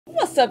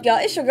What's up, y'all?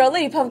 It's your girl,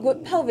 Lady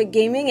Pelvic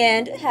Gaming,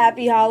 and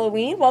happy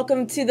Halloween.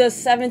 Welcome to the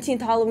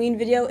 17th Halloween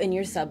video in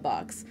your sub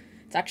box.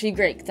 It's actually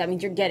great, because that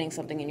means you're getting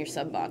something in your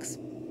sub box.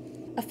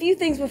 A few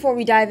things before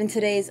we dive into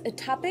today's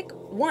topic.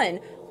 1,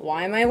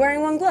 why am I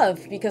wearing one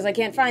glove? Because I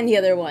can't find the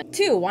other one.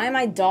 2, why am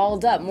I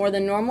dolled up more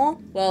than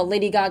normal? Well,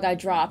 Lady Gaga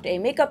dropped a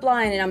makeup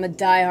line, and I'm a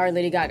die-hard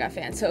Lady Gaga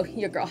fan, so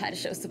your girl had to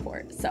show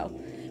support. So,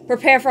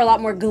 prepare for a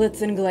lot more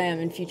glitz and glam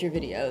in future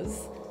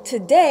videos.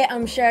 Today,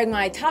 I'm sharing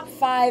my top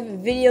 5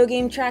 video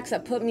game tracks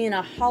that put me in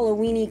a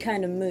Halloween-y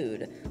kind of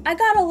mood. I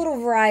got a little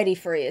variety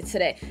for you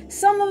today.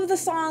 Some of the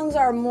songs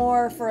are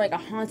more for like a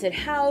haunted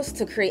house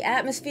to create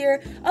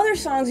atmosphere. Other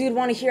songs you'd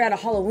want to hear at a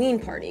Halloween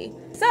party.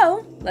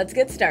 So, let's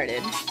get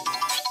started.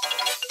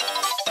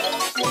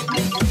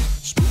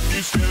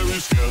 Spooky, scary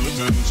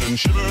skeletons and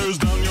shivers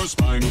down your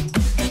spine.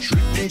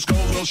 Shrieking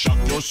skulls will shock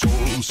your soul,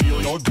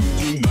 seal your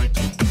doom tonight.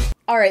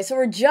 Alright, so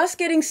we're just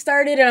getting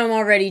started and I'm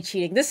already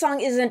cheating. This song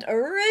isn't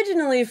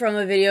originally from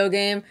a video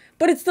game,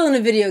 but it's still in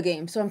a video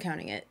game, so I'm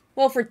counting it.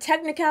 Well, for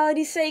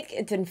technicality's sake,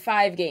 it's in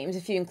 5 games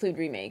if you include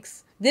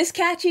remakes. This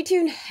catchy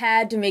tune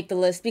had to make the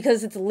list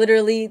because it's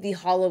literally the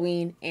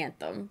Halloween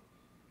anthem.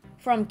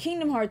 From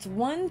Kingdom Hearts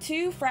 1,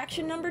 2,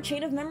 Fraction Number,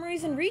 Chain of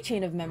Memories, and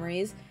Rechain of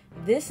Memories,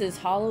 this is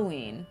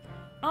Halloween.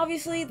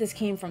 Obviously, this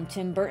came from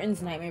Tim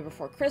Burton's Nightmare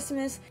Before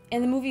Christmas,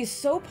 and the movie is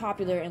so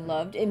popular and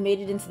loved, it made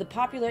it into the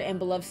popular and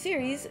beloved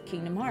series,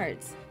 Kingdom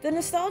Hearts. The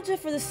nostalgia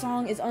for this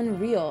song is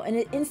unreal, and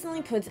it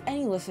instantly puts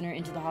any listener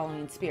into the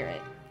Halloween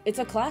spirit. It's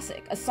a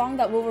classic, a song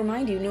that will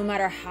remind you no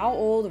matter how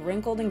old,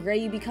 wrinkled, and gray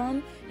you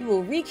become, you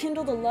will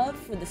rekindle the love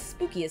for the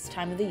spookiest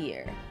time of the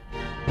year.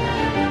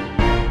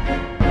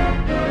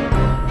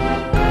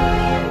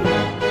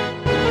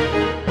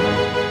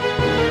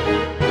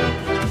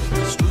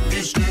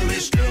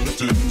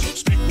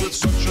 Speak with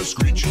such a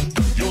screech.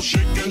 You'll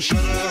shake and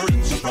shudder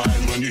in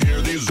surprise when you hear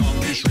these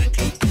zombies shriek.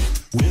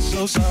 We're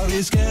so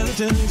sorry,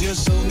 skeletons, you're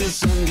so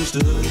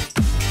misunderstood.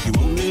 You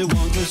only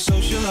want to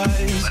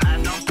socialize, but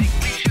I don't think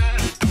we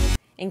should.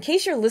 In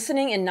case you're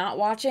listening and not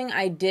watching,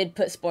 I did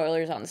put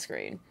spoilers on the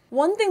screen.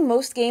 One thing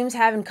most games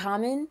have in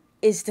common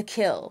is to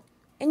kill,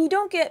 and you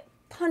don't get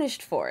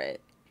punished for it.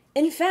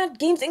 In fact,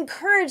 games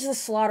encourage the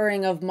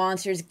slaughtering of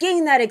monsters,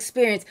 gain that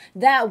experience,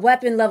 that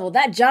weapon level,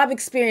 that job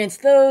experience,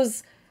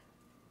 those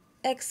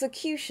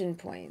execution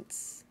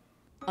points.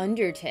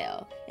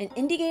 Undertale, an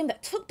indie game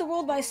that took the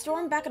world by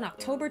storm back in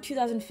October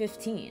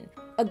 2015.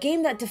 A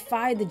game that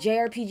defied the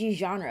JRPG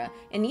genre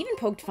and even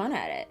poked fun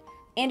at it.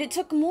 And it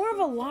took more of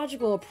a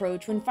logical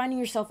approach when finding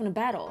yourself in a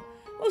battle.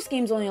 Most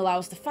games only allow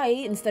us to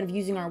fight instead of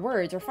using our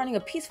words or finding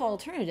a peaceful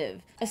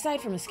alternative,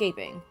 aside from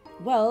escaping.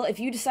 Well, if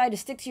you decide to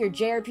stick to your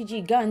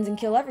JRPG guns and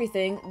kill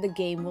everything, the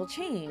game will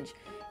change,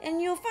 and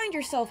you'll find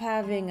yourself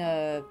having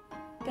a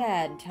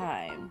bad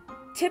time.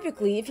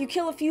 Typically, if you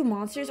kill a few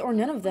monsters or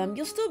none of them,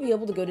 you'll still be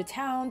able to go to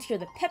towns, hear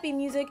the peppy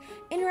music,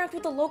 interact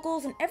with the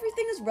locals, and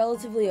everything is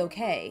relatively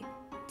okay.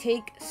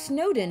 Take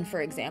Snowden,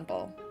 for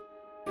example.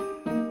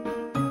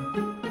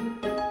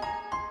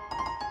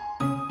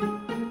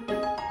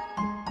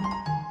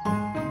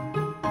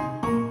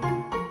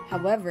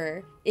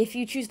 However, if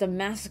you choose to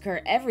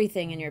massacre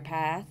everything in your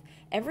path,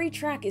 every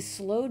track is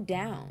slowed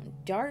down,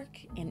 dark,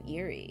 and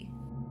eerie.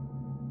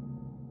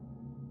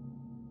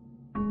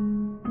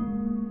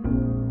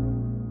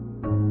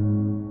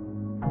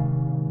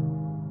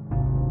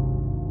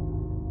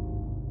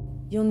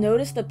 You'll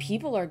notice the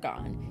people are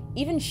gone.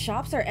 Even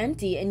shops are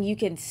empty and you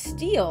can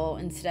steal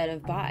instead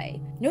of buy.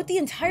 Note the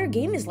entire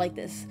game is like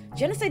this.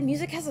 Genocide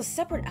Music has a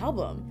separate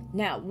album.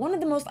 Now, one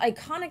of the most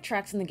iconic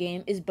tracks in the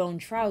game is Bone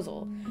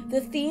Trousel, the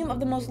theme of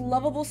the most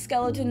lovable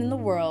skeleton in the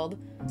world.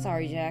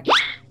 Sorry, Jack.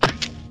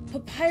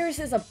 Papyrus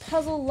is a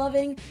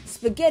puzzle-loving,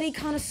 spaghetti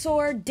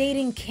connoisseur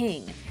dating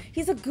king.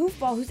 He's a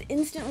goofball who's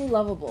instantly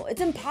lovable.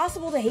 It's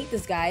impossible to hate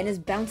this guy and his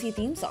bouncy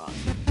theme song.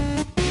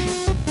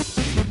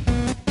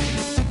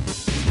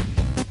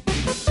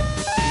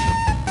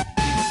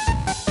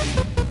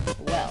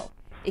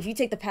 If you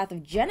take the path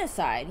of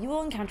genocide, you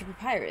will encounter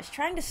Papyrus,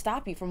 trying to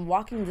stop you from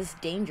walking this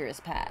dangerous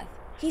path.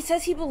 He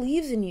says he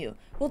believes in you,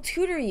 will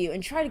tutor you,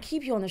 and try to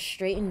keep you on the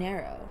straight and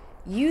narrow.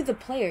 You, the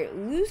player,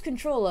 lose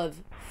control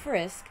of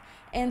Frisk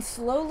and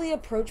slowly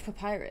approach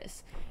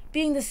Papyrus.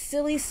 Being the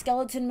silly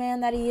skeleton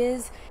man that he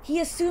is, he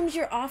assumes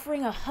you're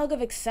offering a hug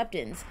of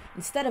acceptance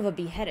instead of a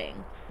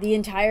beheading. The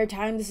entire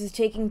time this is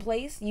taking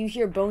place, you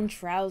hear Bone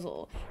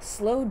Trousel,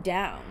 slowed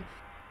down,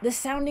 the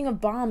sounding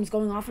of bombs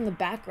going off in the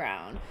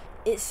background.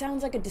 It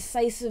sounds like a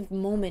decisive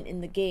moment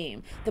in the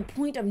game, the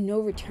point of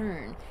no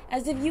return,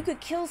 as if you could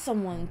kill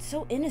someone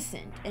so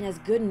innocent and as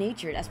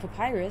good-natured as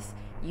Papyrus,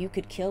 you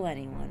could kill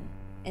anyone.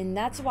 And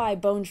that's why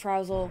Bone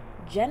Trousel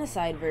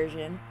Genocide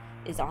version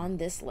is on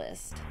this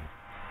list.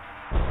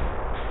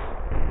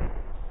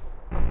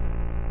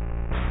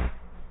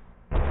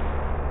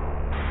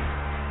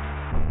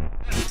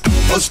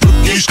 A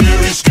spooky,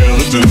 scary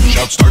skeleton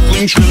shouts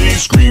startling, shrilly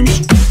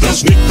screams. They'll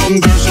sneak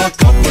under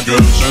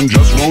sarcophagus and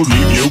just won't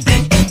leave you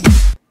be.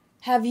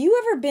 Have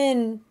you ever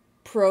been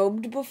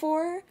probed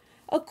before?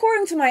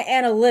 According to my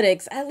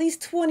analytics, at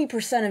least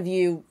 20% of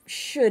you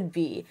should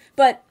be,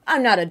 but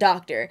I'm not a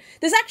doctor.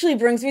 This actually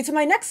brings me to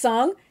my next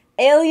song,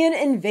 Alien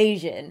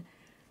Invasion.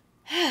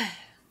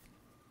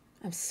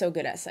 I'm so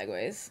good at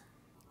segues.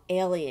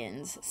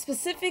 Aliens,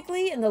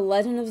 specifically in The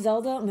Legend of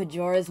Zelda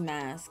Majora's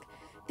Mask.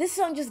 This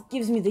song just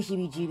gives me the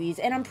heebie-jeebies,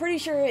 and I'm pretty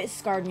sure it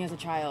scarred me as a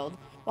child.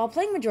 While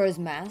playing Majora's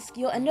Mask,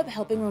 you'll end up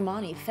helping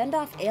Romani fend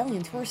off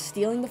aliens who are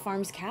stealing the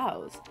farm's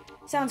cows.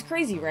 Sounds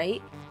crazy,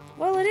 right?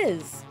 Well, it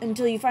is,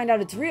 until you find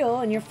out it's real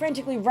and you're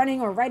frantically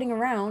running or riding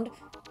around,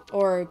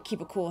 or keep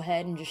a cool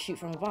head and just shoot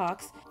from a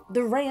box,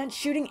 the ranch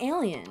shooting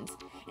aliens.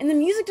 And the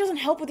music doesn't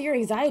help with your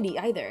anxiety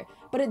either,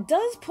 but it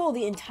does pull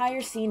the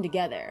entire scene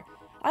together.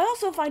 I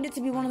also find it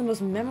to be one of the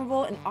most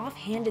memorable and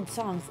off-handed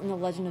songs in The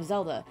Legend of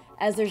Zelda,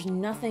 as there's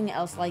nothing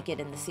else like it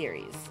in the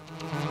series.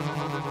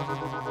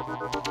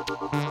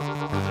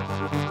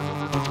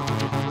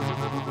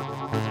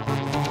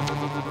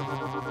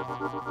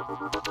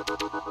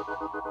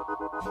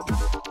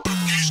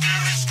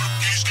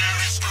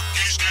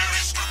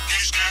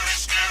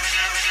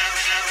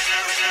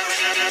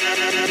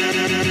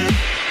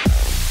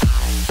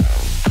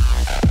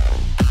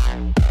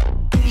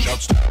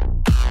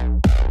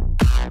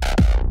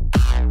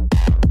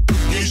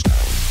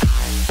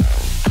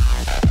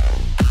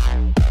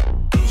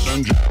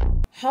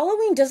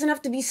 Halloween doesn't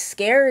have to be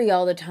scary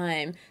all the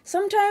time.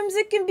 Sometimes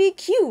it can be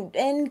cute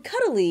and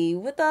cuddly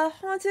with a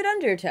haunted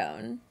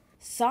undertone.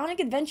 Sonic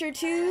Adventure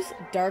 2's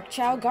Dark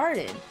Chow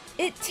Garden.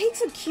 It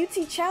takes a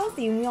cutesy Chow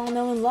theme we all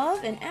know and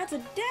love and adds a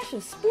dash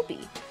of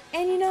spoopy.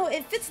 And you know,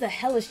 it fits the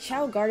hellish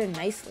Chow Garden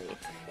nicely.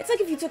 It's like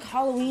if you took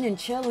Halloween and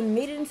chill and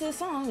made it into a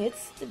song,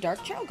 it's the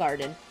Dark Chow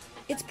Garden.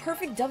 It's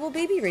perfect devil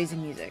baby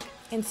raising music,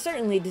 and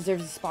certainly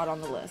deserves a spot on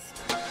the list.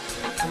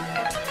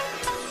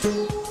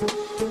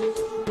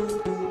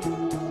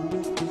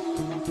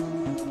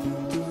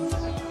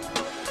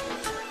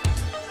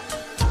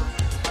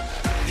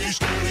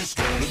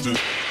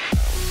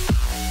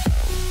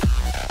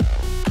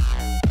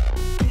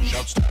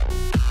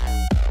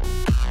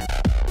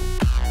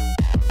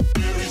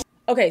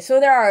 Okay, so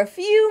there are a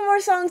few more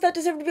songs that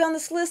deserve to be on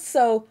this list,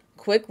 so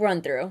quick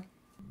run through.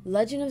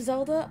 Legend of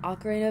Zelda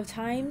Ocarina of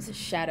Time's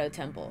Shadow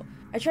Temple.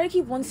 I try to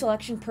keep one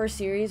selection per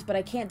series, but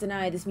I can't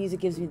deny this music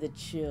gives me the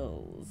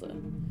chills.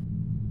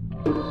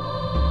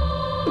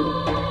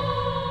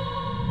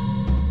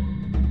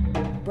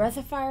 Breath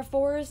of Fire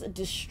 4's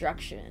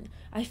Destruction.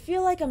 I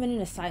feel like I'm in an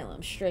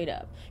asylum, straight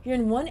up. You're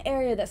in one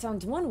area that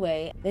sounds one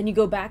way, then you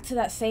go back to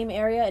that same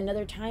area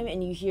another time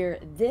and you hear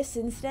this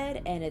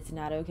instead, and it's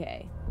not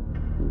okay.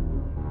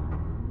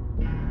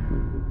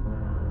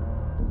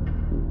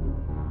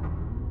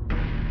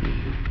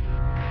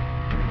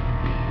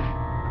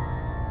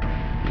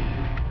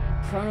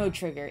 Chrono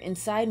Trigger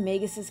Inside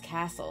Magus's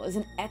Castle is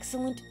an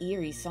excellent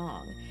eerie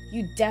song.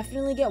 You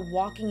definitely get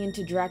walking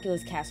into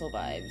Dracula's castle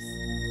vibes.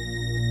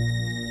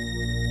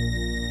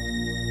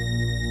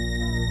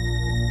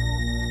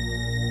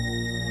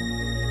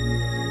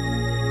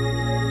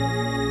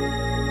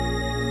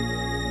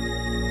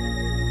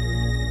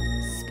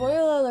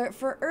 Spoiler alert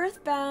for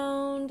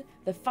Earthbound!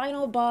 The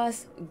final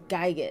boss,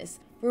 Gygus,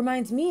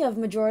 reminds me of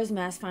Majora's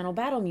Mask final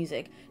battle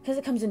music, because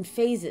it comes in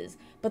phases,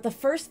 but the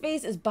first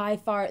phase is by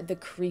far the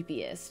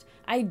creepiest.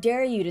 I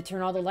dare you to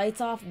turn all the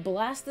lights off,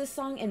 blast this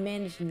song, and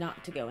manage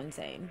not to go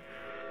insane.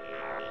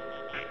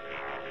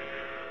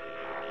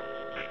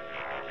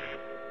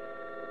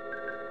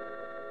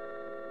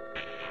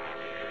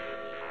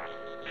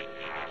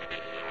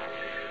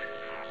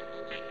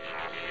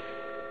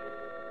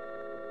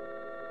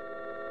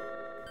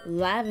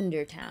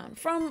 Lavender Town.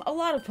 From a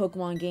lot of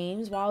Pokemon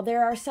games, while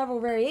there are several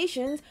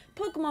variations,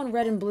 Pokemon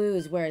Red and Blue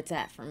is where it's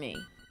at for me.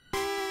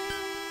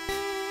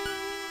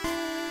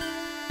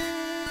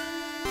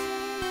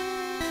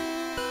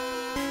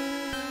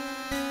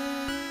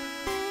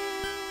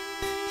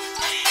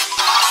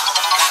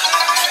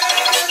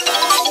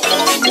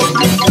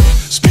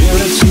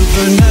 Spirit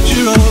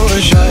supernatural,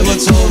 shy,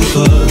 what's all the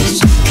buzz?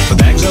 The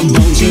bags of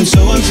bones seem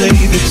so unsafe,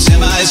 it's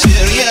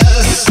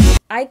semi-serious.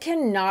 I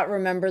cannot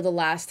remember the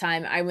last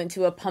time I went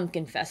to a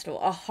pumpkin festival,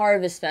 a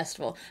harvest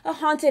festival, a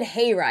haunted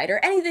hayride,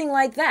 or anything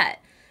like that.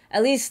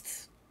 At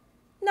least,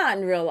 not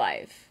in real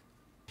life.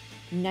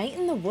 Night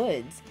in the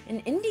Woods,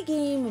 an indie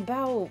game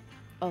about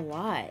a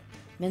lot.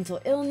 Mental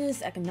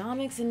illness,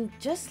 economics, and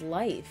just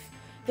life.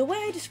 The way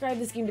I describe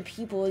this game to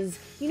people is,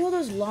 you know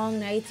those long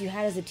nights you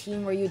had as a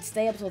teen where you would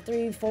stay up till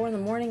 3, 4 in the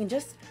morning and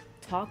just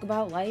talk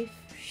about life,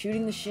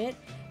 shooting the shit,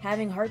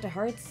 having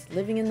heart-to-hearts,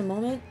 living in the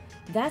moment?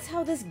 That's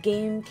how this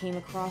game came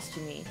across to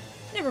me.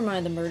 Never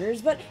mind the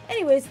murders, but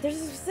anyways,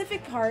 there's a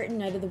specific part in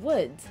Night of the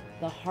Woods,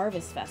 the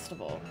Harvest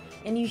Festival,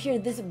 and you hear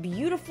this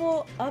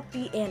beautiful,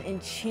 upbeat, and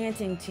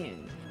enchanting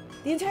tune.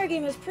 The entire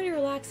game has pretty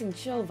relaxing,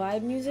 chill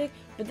vibe music,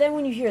 but then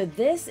when you hear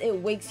this, it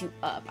wakes you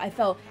up. I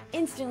felt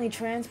instantly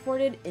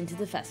transported into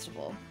the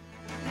festival.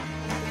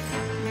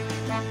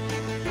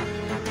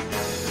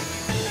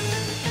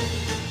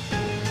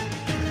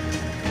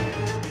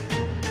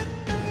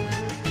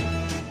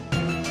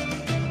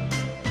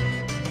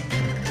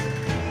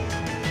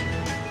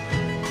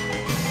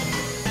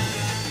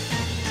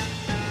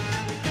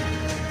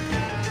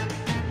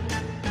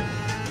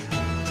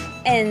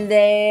 And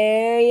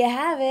there you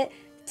have it.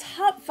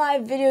 Top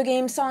 5 video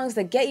game songs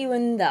that get you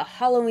in the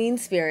Halloween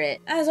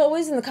spirit. As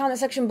always, in the comment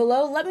section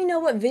below, let me know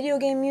what video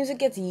game music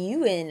gets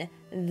you in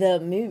the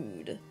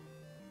mood.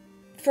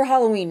 For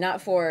Halloween,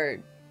 not for...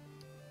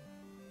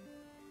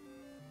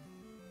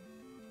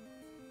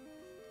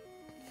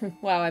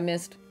 Wow, I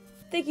missed.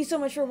 Thank you so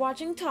much for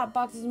watching. Top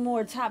box is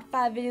more top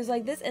 5 videos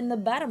like this, and the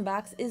bottom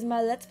box is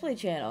my Let's Play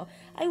channel.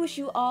 I wish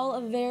you all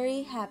a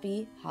very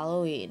happy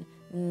Halloween.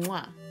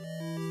 Mwah.